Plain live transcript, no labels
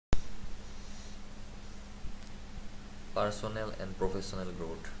Personal and professional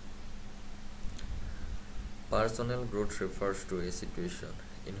growth. Personal growth refers to a situation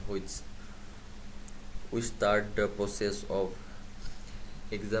in which we start the process of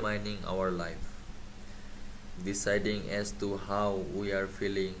examining our life, deciding as to how we are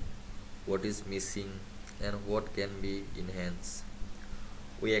feeling, what is missing, and what can be enhanced.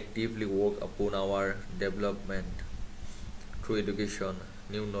 We actively work upon our development through education,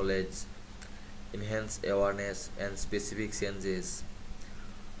 new knowledge, enhanced awareness, and specific changes.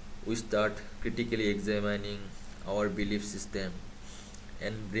 We start critically examining our belief system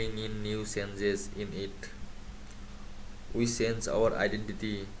and bring in new changes in it. We change our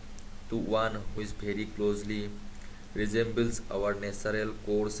identity to one which very closely resembles our natural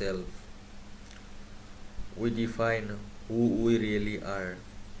core self. We define who we really are,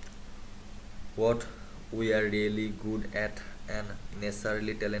 what we are really good at and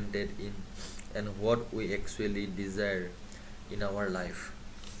naturally talented in, and what we actually desire in our life.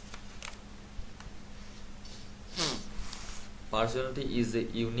 Personality is a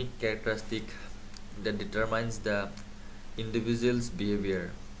unique characteristic that determines the individual's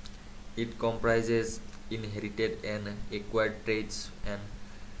behavior. It comprises inherited and acquired traits, and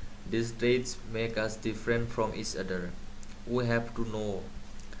these traits make us different from each other. We have to know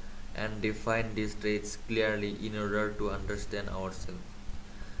and define these traits clearly in order to understand ourselves.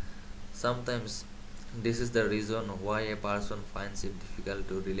 Sometimes this is the reason why a person finds it difficult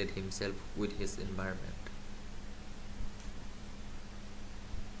to relate himself with his environment.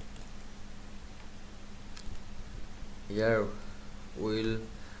 Here we'll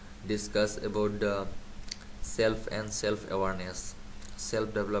discuss about the self and self-awareness,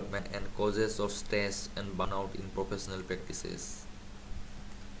 self-development and causes of stress and burnout in professional practices.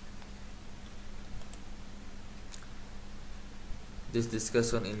 This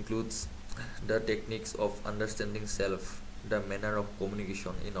discussion includes the techniques of understanding self, the manner of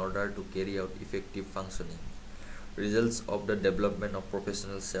communication in order to carry out effective functioning, results of the development of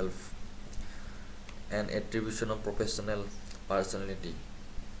professional self, and attribution of professional personality.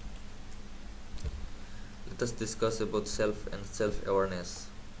 Let us discuss about self and self-awareness.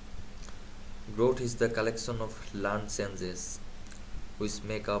 Growth is the collection of learned changes which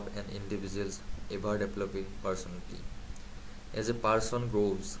make up an individual's ever-developing personality. As a person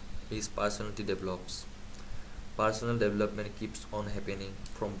grows, his personality develops. Personal development keeps on happening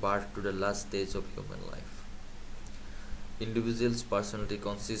from birth to the last stage of human life. Individual's personality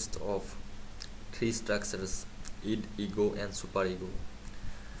consists of three structures: id, ego, and superego.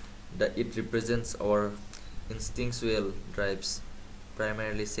 The id represents our instinctual drives,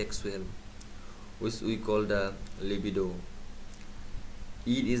 primarily sexual, which we call the libido.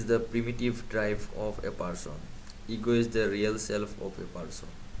 Id is the primitive drive of a person. Ego is the real self of a person.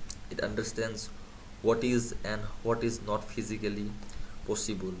 It understands what is and what is not physically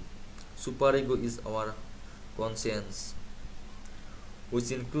possible. Superego is our conscience,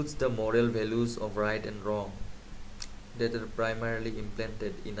 which includes the moral values of right and wrong that are primarily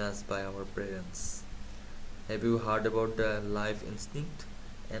implanted in us by our parents. Have you heard about the life instinct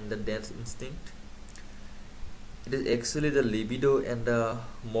and the death instinct? It is actually the libido and the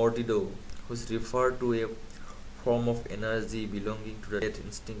mortido, which refer to a form of energy belonging to the death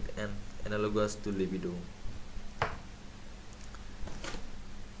instinct and analogous to libido.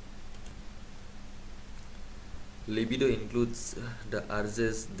 Libido includes the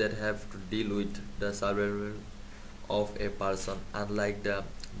urges that have to deal with the survival of a person, unlike the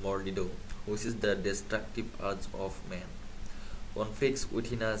mordido, which is the destructive urge of man. Conflicts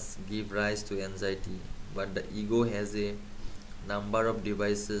within us give rise to anxiety, but the ego has a number of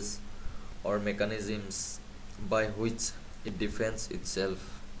devices or mechanisms by which it defends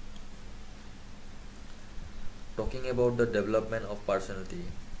itself. Talking about the development of personality,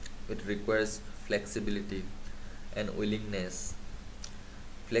 it requires flexibility and willingness.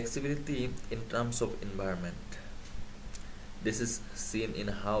 Flexibility in terms of environment. This is seen in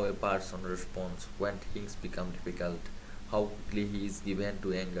how a person responds when things become difficult, how quickly he is given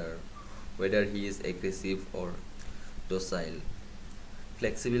to anger, whether he is aggressive or docile.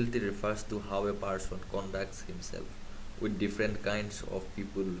 Flexibility refers to how a person conducts himself with different kinds of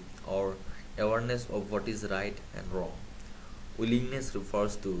people or awareness of what is right and wrong. Willingness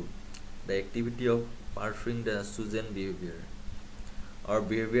refers to the activity of pursuing the chosen behavior. Our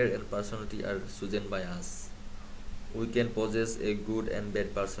behavior and personality are chosen by us. We can possess a good and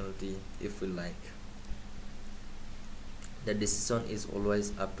bad personality if we like. The decision is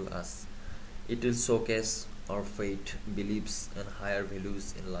always up to us. It will showcase our fate, beliefs, and higher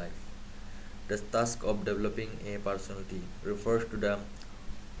values in life. The task of developing a personality refers to the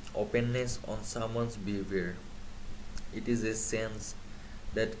openness on someone's behavior. It is a sense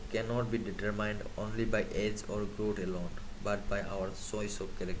that cannot be determined only by age or growth alone, but by our choice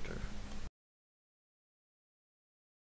of character.